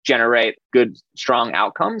might generate good, strong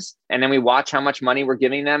outcomes. And then we watch how much money we're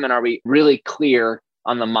giving them. And are we really clear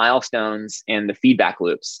on the milestones and the feedback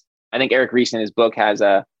loops? I think Eric Ries in his book has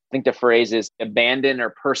I think the phrase is abandon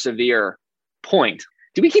or persevere point.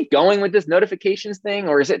 Do we keep going with this notifications thing?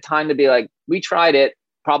 Or is it time to be like, we tried it,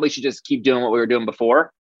 probably should just keep doing what we were doing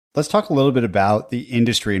before? Let's talk a little bit about the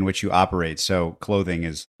industry in which you operate. So clothing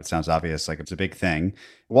is, it sounds obvious, like it's a big thing.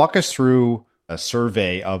 Walk us through a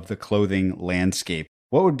survey of the clothing landscape.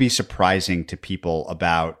 What would be surprising to people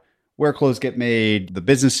about where clothes get made, the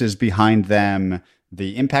businesses behind them,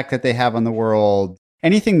 the impact that they have on the world?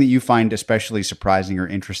 Anything that you find especially surprising or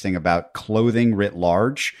interesting about clothing writ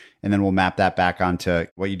large, and then we'll map that back onto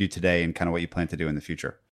what you do today and kind of what you plan to do in the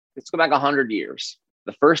future. Let's go back 100 years.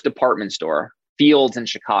 The first department store, Fields in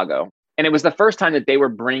Chicago. And it was the first time that they were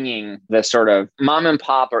bringing the sort of mom and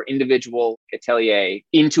pop or individual atelier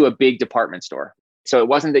into a big department store. So it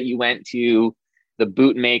wasn't that you went to the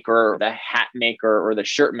boot maker, the hat maker, or the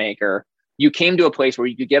shirt maker. You came to a place where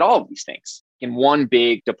you could get all of these things in one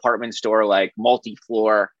big department store, like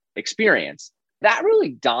multi-floor experience. That really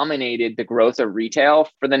dominated the growth of retail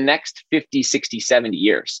for the next 50, 60, 70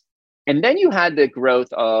 years. And then you had the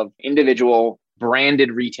growth of individual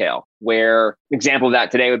branded retail, where example of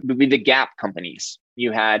that today would be the Gap companies.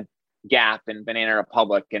 You had Gap and Banana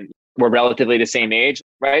Republic and we're relatively the same age,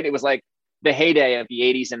 right? It was like the heyday of the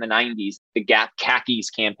 80s and the 90s, the Gap khakis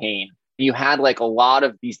campaign. You had like a lot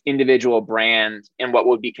of these individual brands and what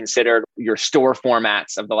would be considered your store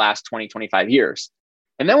formats of the last 20, 25 years.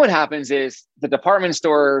 And then what happens is the department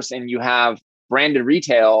stores and you have branded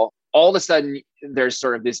retail, all of a sudden there's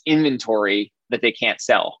sort of this inventory that they can't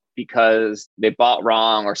sell because they bought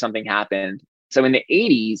wrong or something happened. So in the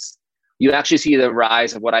 80s, you actually see the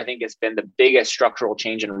rise of what I think has been the biggest structural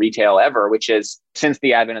change in retail ever, which is since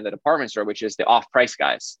the advent of the department store, which is the off-price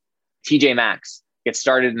guys. TJ Maxx gets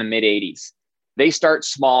started in the mid 80s. They start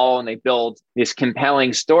small and they build this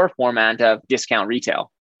compelling store format of discount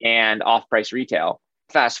retail and off-price retail.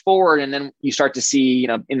 Fast forward, and then you start to see,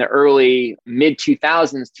 in the early mid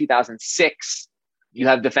 2000s, 2006, you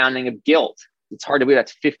have the founding of Gilt. It's hard to believe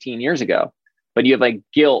that's 15 years ago, but you have like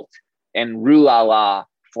Gilt and Rue La La,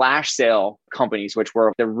 flash sale companies, which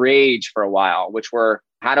were the rage for a while, which were,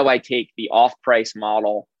 how do I take the off-price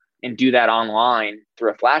model and do that online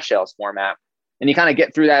through a flash sales format? And you kind of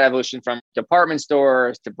get through that evolution from department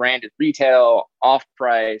stores to branded retail,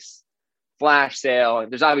 off-price, flash sale.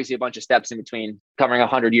 There's obviously a bunch of steps in between covering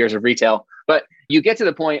 100 years of retail, but you get to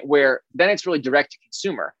the point where then it's really direct to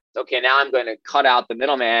consumer. Okay, now I'm going to cut out the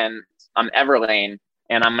middleman. I'm Everlane,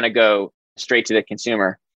 and I'm going to go straight to the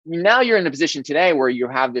consumer. Now you're in a position today where you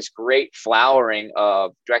have this great flowering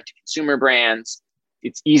of direct to consumer brands.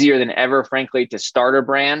 It's easier than ever, frankly, to start a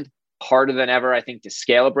brand, harder than ever, I think, to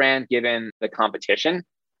scale a brand given the competition.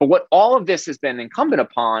 But what all of this has been incumbent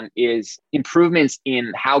upon is improvements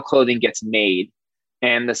in how clothing gets made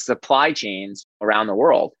and the supply chains around the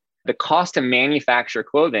world. The cost to manufacture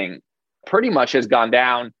clothing pretty much has gone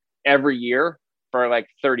down every year for like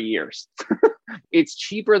 30 years. It's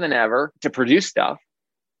cheaper than ever to produce stuff.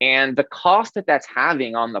 And the cost that that's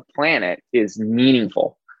having on the planet is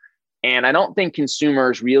meaningful. And I don't think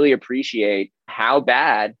consumers really appreciate how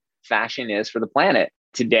bad fashion is for the planet.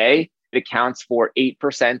 Today, it accounts for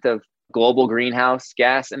 8% of global greenhouse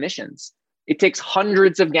gas emissions. It takes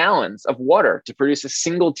hundreds of gallons of water to produce a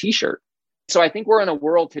single t-shirt. So I think we're in a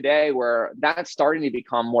world today where that's starting to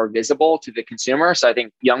become more visible to the consumer. So I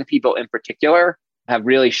think young people in particular have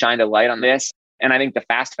really shined a light on this. And I think the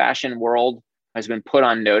fast fashion world has been put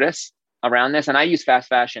on notice around this. And I use fast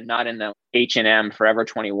fashion, not in the H&M, Forever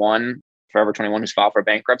 21 who's filed for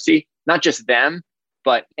bankruptcy, not just them,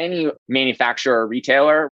 but any manufacturer or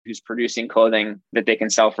retailer who's producing clothing that they can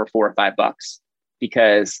sell for $4 or $5,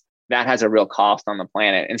 because that has a real cost on the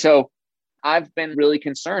planet. And so I've been really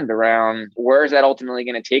concerned around where is that ultimately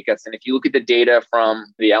going to take us? And if you look at the data from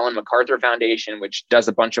the Ellen MacArthur Foundation, which does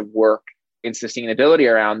a bunch of work in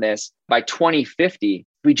sustainability around this, by 2050,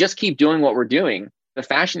 we just keep doing what we're doing, the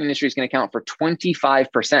fashion industry is going to account for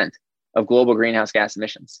 25% of global greenhouse gas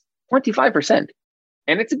emissions. 25%.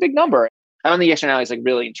 And it's a big number. I don't think the externality is like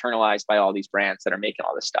really internalized by all these brands that are making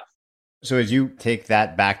all this stuff. So as you take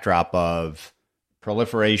that backdrop of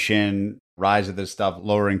proliferation, rise of this stuff,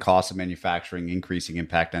 lowering costs of manufacturing, increasing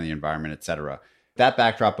impact on the environment, et cetera, that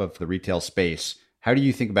backdrop of the retail space, how do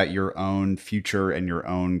you think about your own future and your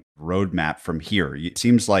own roadmap from here? It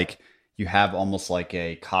seems like you have almost like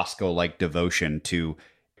a Costco-like devotion to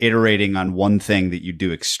iterating on one thing that you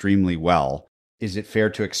do extremely well. Is it fair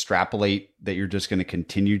to extrapolate that you're just going to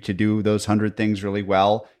continue to do those 100 things really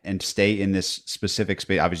well and stay in this specific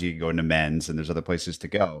space? Obviously, you can go into men's and there's other places to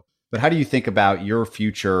go. But how do you think about your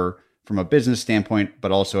future from a business standpoint,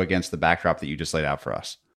 but also against the backdrop that you just laid out for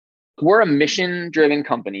us? We're a mission-driven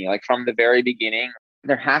company. Like from the very beginning,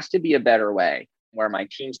 there has to be a better way. Where my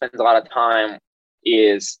team spends a lot of time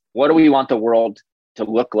is, what do we want the world to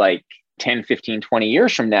look like 10, 15, 20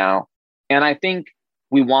 years from now? And I think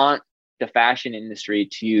we want the fashion industry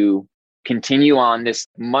to continue on this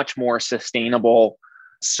much more sustainable,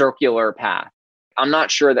 circular path. I'm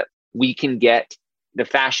not sure that we can get the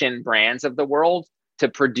fashion brands of the world to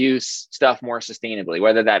produce stuff more sustainably,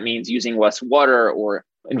 whether that means using less water or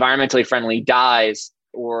environmentally friendly dyes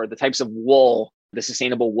or the types of wool, the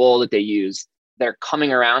sustainable wool that they use. They're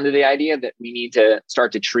coming around to the idea that we need to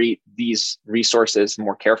start to treat these resources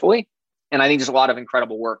more carefully. And I think there's a lot of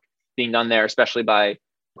incredible work being done there, especially by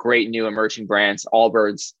great new emerging brands.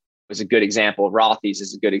 Allbirds is a good example. Rothy's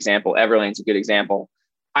is a good example. Everlane's a good example.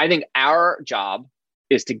 I think our job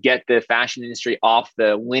is to get the fashion industry off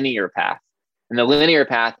the linear path. And the linear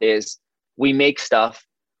path is we make stuff,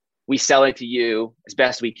 we sell it to you as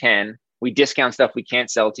best we can, we discount stuff we can't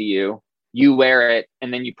sell to you, you wear it,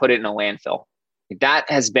 and then you put it in a landfill. That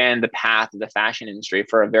has been the path of the fashion industry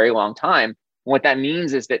for a very long time. What that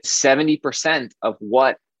means is that 70% of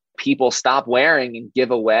what people stop wearing and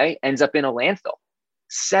give away ends up in a landfill.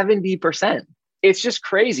 70%. It's just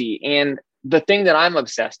crazy. And the thing that I'm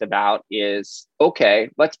obsessed about is, okay,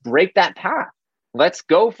 let's break that path. Let's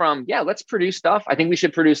go from, let's produce stuff. I think we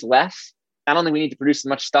should produce less. I don't think we need to produce as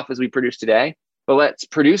much stuff as we produce today, but let's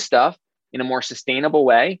produce stuff in a more sustainable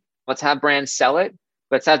way. Let's have brands sell it.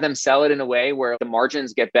 Let's have them sell it in a way where the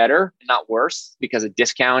margins get better, not worse, because of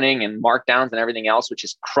discounting and markdowns and everything else, which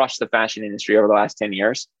has crushed the fashion industry over the last 10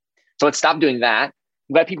 years. So let's stop doing that.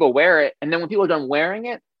 Let people wear it. And then when people are done wearing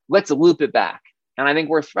it, let's loop it back. And I think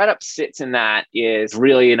where ThredUp sits in that is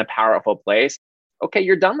really in a powerful place. Okay,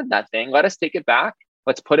 you're done with that thing. Let us take it back.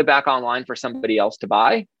 Let's put it back online for somebody else to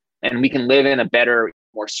buy. And we can live in a better,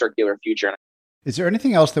 more circular future. Is there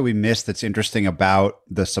anything else that we missed that's interesting about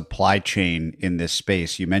the supply chain in this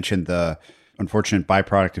space? You mentioned the unfortunate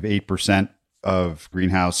byproduct of 8% of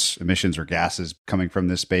greenhouse emissions or gases coming from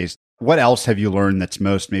this space. What else have you learned that's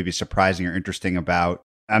most maybe surprising or interesting about?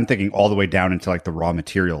 I'm thinking all the way down into like the raw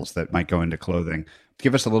materials that might go into clothing.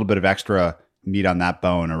 Give us a little bit of extra meat on that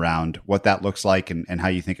bone around what that looks like and how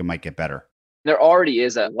you think it might get better. There already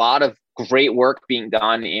is a lot of great work being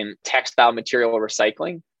done in textile material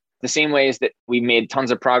recycling. The same ways that we made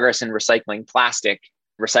tons of progress in recycling plastic,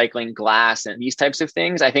 recycling glass, and these types of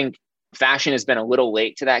things. I think fashion has been a little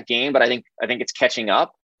late to that game, but I think it's catching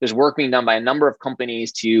up. There's work being done by a number of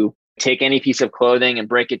companies to take any piece of clothing and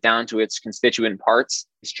break it down to its constituent parts,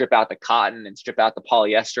 strip out the cotton and strip out the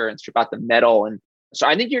polyester and strip out the metal. And so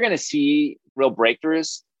I think you're going to see real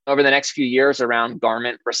breakthroughs over the next few years around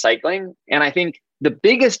garment recycling. And I think the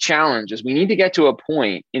biggest challenge is we need to get to a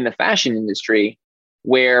point in the fashion industry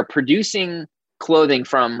where producing clothing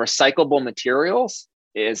from recyclable materials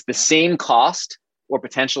is the same cost or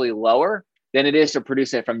potentially lower than it is to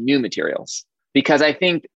produce it from new materials. Because I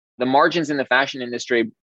think the margins in the fashion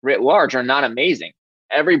industry writ large are not amazing.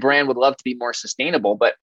 Every brand would love to be more sustainable,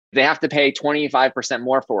 but they have to pay 25%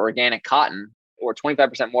 more for organic cotton or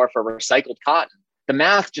 25% more for recycled cotton. The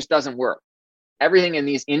math just doesn't work. Everything in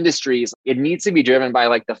these industries, it needs to be driven by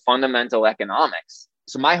like the fundamental economics.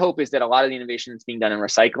 So my hope is that a lot of the innovation that's being done in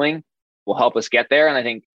recycling will help us get there. And I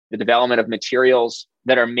think the development of materials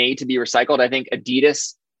that are made to be recycled, I think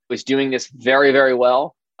Adidas was doing this very, very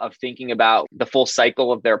well of thinking about the full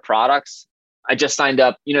cycle of their products. I just signed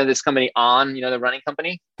up, this company On, the running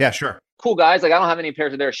company. Yeah, sure. Cool guys. Like I don't have any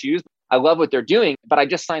pairs of their shoes. I love what they're doing, but I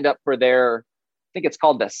just signed up for their, I think it's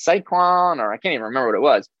called the Cyclone, or I can't even remember what it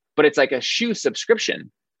was, but it's like a shoe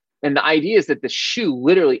subscription. And the idea is that the shoe,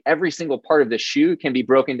 literally every single part of the shoe can be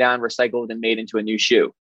broken down, recycled, and made into a new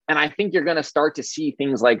shoe. And I think you're going to start to see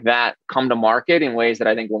things like that come to market in ways that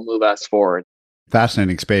I think will move us forward.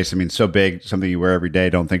 Fascinating space. I mean, so big, something you wear every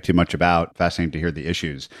day, don't think too much about. Fascinating to hear the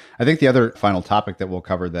issues. I think the other final topic that we'll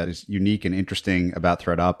cover that is unique and interesting about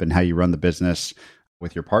ThredUp and how you run the business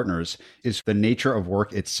with your partners is the nature of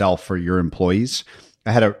work itself for your employees.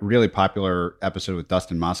 I had a really popular episode with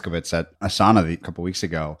Dustin Moskovitz at Asana a couple of weeks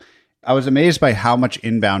ago. I was amazed by how much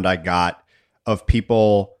inbound I got of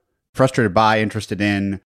people frustrated by, interested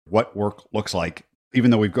in what work looks like, even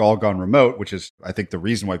though we've all gone remote, which is, I think, the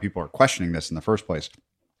reason why people are questioning this in the first place.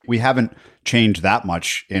 We haven't changed that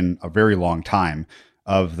much in a very long time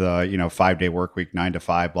of the, 5-day work week, 9 to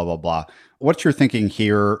 5, blah, blah, blah. What's your thinking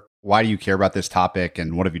here? Why do you care about this topic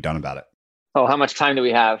and what have you done about it? Oh, how much time do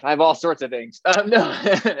we have? I have all sorts of things.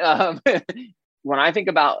 When I think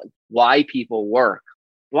about why people work,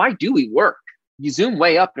 why do we work? You zoom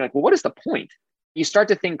way up and you're like, well, what is the point? You start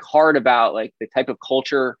to think hard about like the type of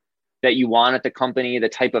culture that you want at the company, the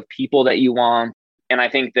type of people that you want. And I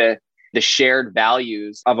think the shared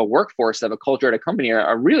values of a workforce, of a culture at a company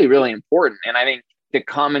are really, really important. And I think the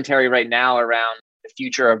commentary right now around the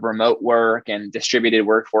future of remote work and distributed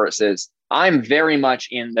workforces, I'm very much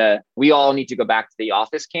in we all need to go back to the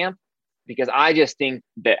office camp, because I just think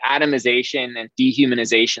the atomization and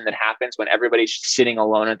dehumanization that happens when everybody's sitting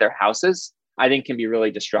alone at their houses, I think can be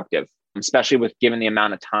really destructive, especially given the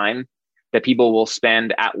amount of time that people will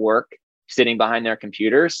spend at work sitting behind their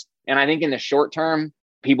computers. And I think in the short term,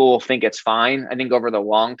 people will think it's fine. I think over the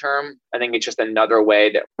long term, I think it's just another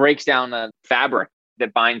way that breaks down the fabric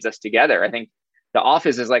that binds us together. I think the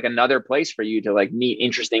office is like another place for you to like meet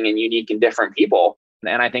interesting and unique and different people.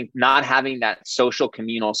 And I think not having that social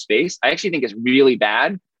communal space, I actually think is really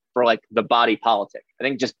bad for like the body politic. I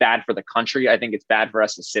think just bad for the country. I think it's bad for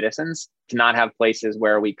us as citizens to not have places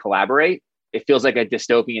where we collaborate. It feels like a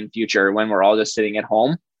dystopian future when we're all just sitting at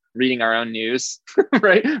home, reading our own news,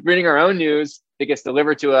 right? Reading our own news that gets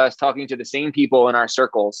delivered to us, talking to the same people in our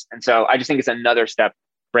circles. And so I just think it's another step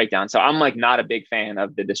breakdown. So I'm like not a big fan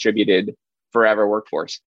of the distributed forever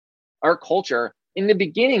workforce. Our culture, in the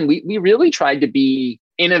beginning, we really tried to be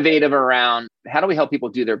innovative around how do we help people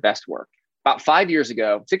do their best work? About 5 years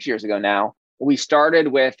ago, 6 years ago now, we started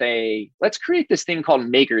with let's create this thing called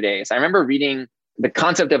Maker Days. I remember reading the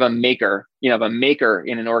concept of a maker, of a maker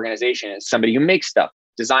in an organization is somebody who makes stuff,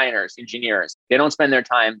 designers, engineers. They don't spend their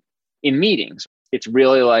time in meetings. It's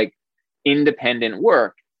really like independent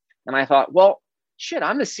work. And I thought, well, shit,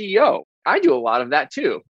 I'm the CEO. I do a lot of that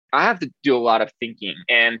too. I have to do a lot of thinking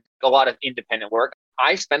and a lot of independent work.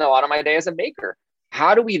 I spend a lot of my day as a maker.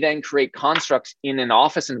 How do we then create constructs in an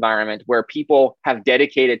office environment where people have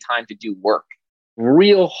dedicated time to do work,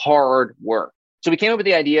 real hard work? So we came up with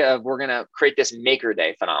the idea of we're going to create this Maker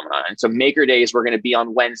Day phenomenon. And so Maker Days were going to be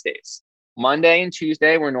on Wednesdays. Monday and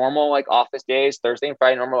Tuesday were normal like office days. Thursday and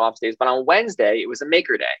Friday, normal office days. But on Wednesday, it was a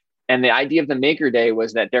Maker Day. And the idea of the Maker Day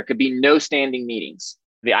was that there could be no standing meetings.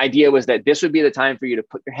 The idea was that this would be the time for you to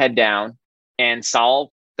put your head down and solve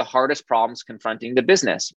the hardest problems confronting the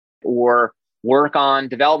business or work on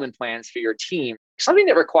development plans for your team, something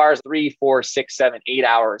that requires 3, 4, 6, 7, 8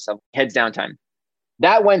 hours of heads down time.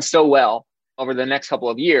 That went so well over the next couple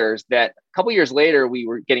of years that a couple of years later, we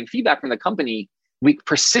were getting feedback from the company. We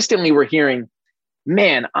persistently were hearing,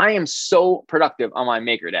 man, I am so productive on my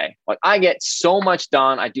Maker Day. Like I get so much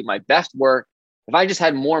done. I do my best work. If I just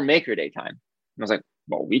had more Maker Day time. And I was like,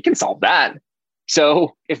 well, we can solve that.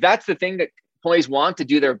 So if that's the thing that employees want to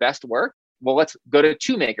do their best work, well, let's go to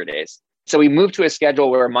 2 Maker Days. So we moved to a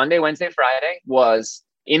schedule where Monday, Wednesday, Friday was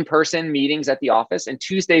in-person meetings at the office, and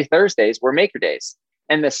Tuesday, Thursdays were Maker Days.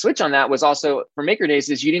 And the switch on that was also for Maker Days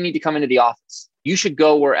is you didn't need to come into the office. You should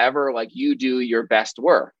go wherever like you do your best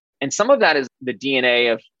work. And some of that is the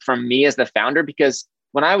DNA from me as the founder, because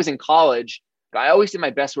when I was in college, I always did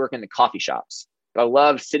my best work in the coffee shops. I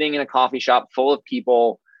loved sitting in a coffee shop full of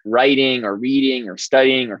people writing or reading or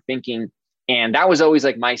studying or thinking. And that was always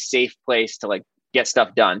like my safe place to like get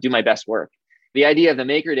stuff done, do my best work. The idea of the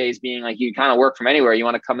Maker Days being like you kind of work from anywhere. You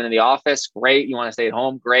want to come into the office, great. You want to stay at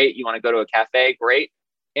home, great. You want to go to a cafe, great.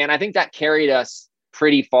 And I think that carried us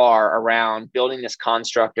pretty far around building this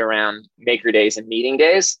construct around Maker Days and meeting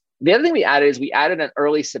days. The other thing we added is we added an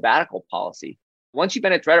early sabbatical policy. Once you've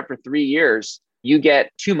been at ThreadUp for 3 years, you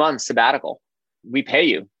get 2 months sabbatical. We pay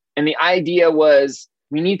you. And the idea was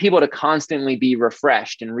we need people to constantly be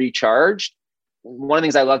refreshed and recharged. One of the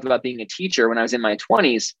things I loved about being a teacher when I was in my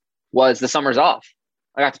 20s was the summers off.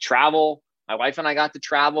 I got to travel. My wife and I got to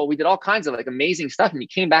travel. We did all kinds of like amazing stuff. And you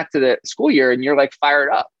came back to the school year and you're like fired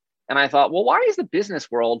up. And I thought, well, why is the business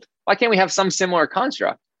world, why can't we have some similar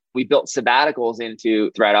construct? We built sabbaticals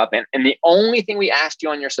into ThreadUp. And the only thing we asked you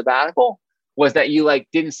on your sabbatical was that you like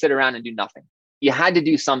didn't sit around and do nothing. You had to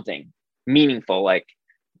do something meaningful, like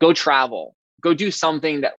go travel, go do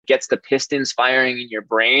something that gets the pistons firing in your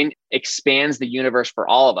brain, expands the universe for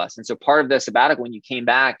all of us. And so part of the sabbatical when you came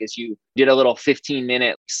back is you did a little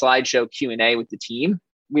 15-minute slideshow Q&A with the team.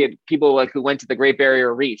 We had people like who went to the Great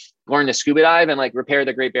Barrier Reef, learned to scuba dive and like repair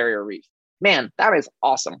the Great Barrier Reef. Man, that is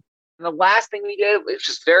awesome. And the last thing we did, which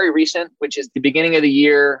is very recent, which is the beginning of the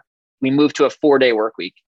year, we moved to a 4-day work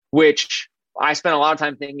week, which I spent a lot of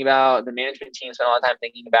time thinking about, the management team spent a lot of time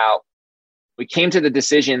thinking about. We came to the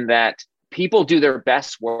decision that people do their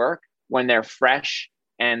best work when they're fresh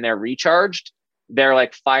and they're recharged. They're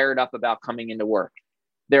like fired up about coming into work.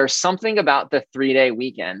 There's something about the 3-day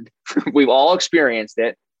weekend, we've all experienced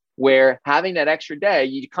it, where having that extra day,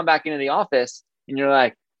 you come back into the office and you're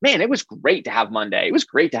like, man, it was great to have Monday. It was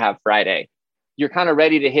great to have Friday. You're kind of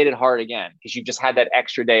ready to hit it hard again because you've just had that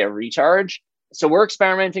extra day of recharge. So we're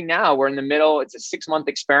experimenting now. We're in the middle. It's a 6-month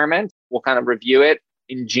experiment. We'll kind of review it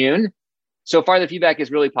in June. So far, the feedback is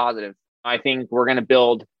really positive. I think we're going to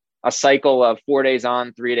build a cycle of 4 days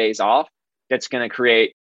on, 3 days off that's going to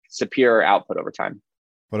create superior output over time.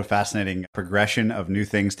 What a fascinating progression of new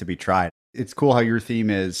things to be tried. It's cool how your theme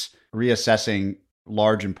is reassessing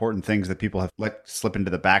large, important things that people have let slip into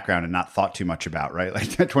the background and not thought too much about, right?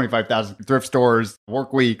 Like 25,000 thrift stores,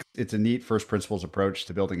 work week. It's a neat first principles approach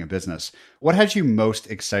to building a business. What has you most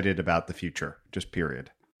excited about the future? Just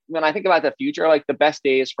period. When I think about the future, like the best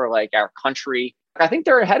days for like our country, I think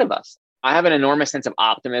they're ahead of us. I have an enormous sense of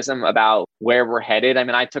optimism about where we're headed. I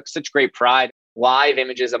mean, I took such great pride. Live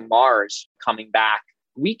images of Mars coming back.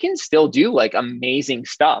 We can still do like amazing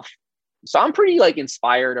stuff. So I'm pretty like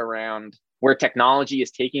inspired around where technology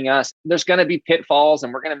is taking us. There's going to be pitfalls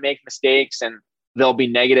and we're going to make mistakes and there'll be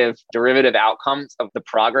negative derivative outcomes of the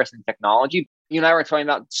progress in technology. You and I were talking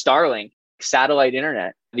about Starlink, satellite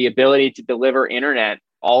internet, the ability to deliver internet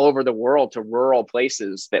all over the world to rural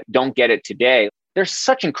places that don't get it today. There's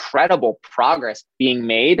such incredible progress being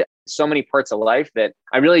made, so many parts of life that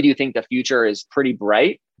I really do think the future is pretty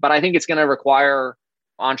bright. But I think it's going to require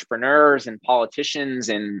entrepreneurs and politicians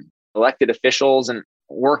and elected officials and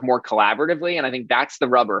work more collaboratively. And I think that's the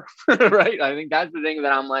rubber, right? I think that's the thing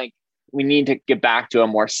that I'm like, we need to get back to a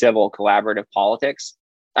more civil, collaborative politics.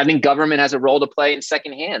 I think government has a role to play in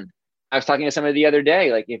secondhand. I was talking to somebody the other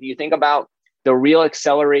day, like if you think about the real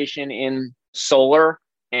acceleration in solar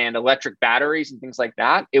and electric batteries and things like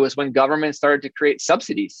that, it was when government started to create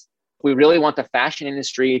subsidies. We really want the fashion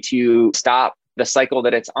industry to stop the cycle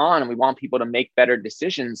that it's on, and we want people to make better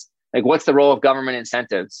decisions. Like, what's the role of government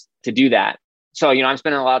incentives to do that? So, I'm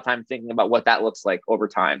spending a lot of time thinking about what that looks like over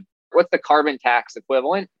time. What's the carbon tax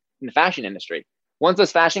equivalent in the fashion industry? Once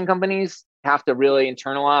those fashion companies have to really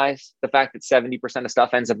internalize the fact that 70% of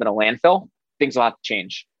stuff ends up in a landfill, things will have to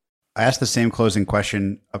change. I asked the same closing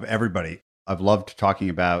question of everybody. I've loved talking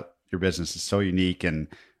about your business. It's so unique, and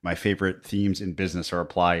my favorite themes in business are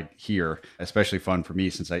applied here, especially fun for me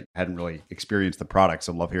since I hadn't really experienced the product.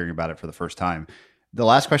 So I love hearing about it for the first time. The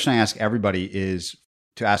last question I ask everybody is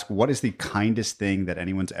to ask, what is the kindest thing that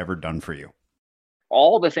anyone's ever done for you?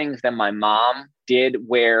 All the things that my mom did,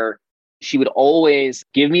 where she would always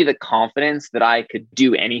give me the confidence that I could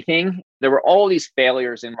do anything. There were all these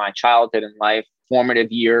failures in my childhood and life,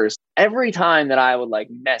 formative years. Every time that I would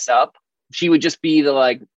mess up, she would just be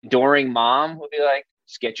the adoring mom who would be like,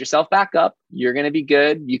 just get yourself back up. You're going to be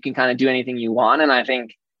good. You can kind of do anything you want. And I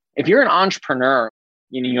think if you're an entrepreneur,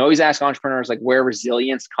 you always ask entrepreneurs where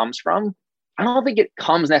resilience comes from. I don't think it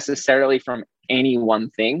comes necessarily from any one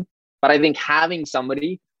thing, but I think having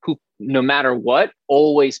somebody who, no matter what,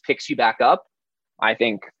 always picks you back up, I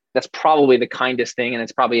think that's probably the kindest thing. And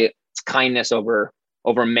it's kindness over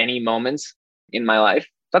many moments in my life.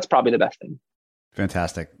 That's probably the best thing.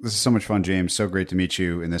 Fantastic. This is so much fun, James. So great to meet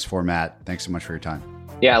you in this format. Thanks so much for your time.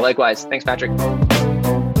 Yeah, likewise. Thanks, Patrick.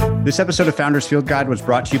 This episode of Founders Field Guide was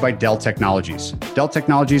brought to you by Dell Technologies. Dell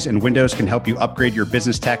Technologies and Windows can help you upgrade your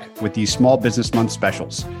business tech with these small business month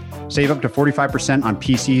specials. Save up to 45% on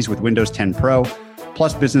PCs with Windows 10 Pro,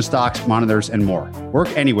 plus business stocks, monitors, and more. Work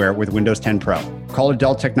anywhere with Windows 10 Pro. Call a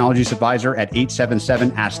Dell Technologies advisor at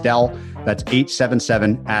 877-ASK-DELL. That's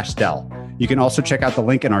 877-ASK-DELL. You can also check out the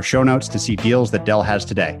link in our show notes to see deals that Dell has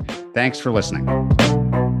today. Thanks for listening.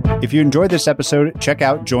 If you enjoyed this episode, check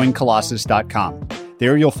out joincolossus.com.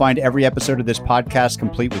 There you'll find every episode of this podcast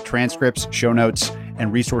complete with transcripts, show notes,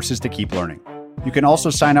 and resources to keep learning. You can also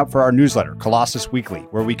sign up for our newsletter, Colossus Weekly,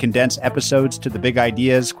 where we condense episodes to the big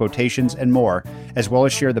ideas, quotations, and more, as well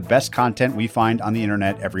as share the best content we find on the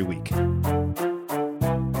internet every week.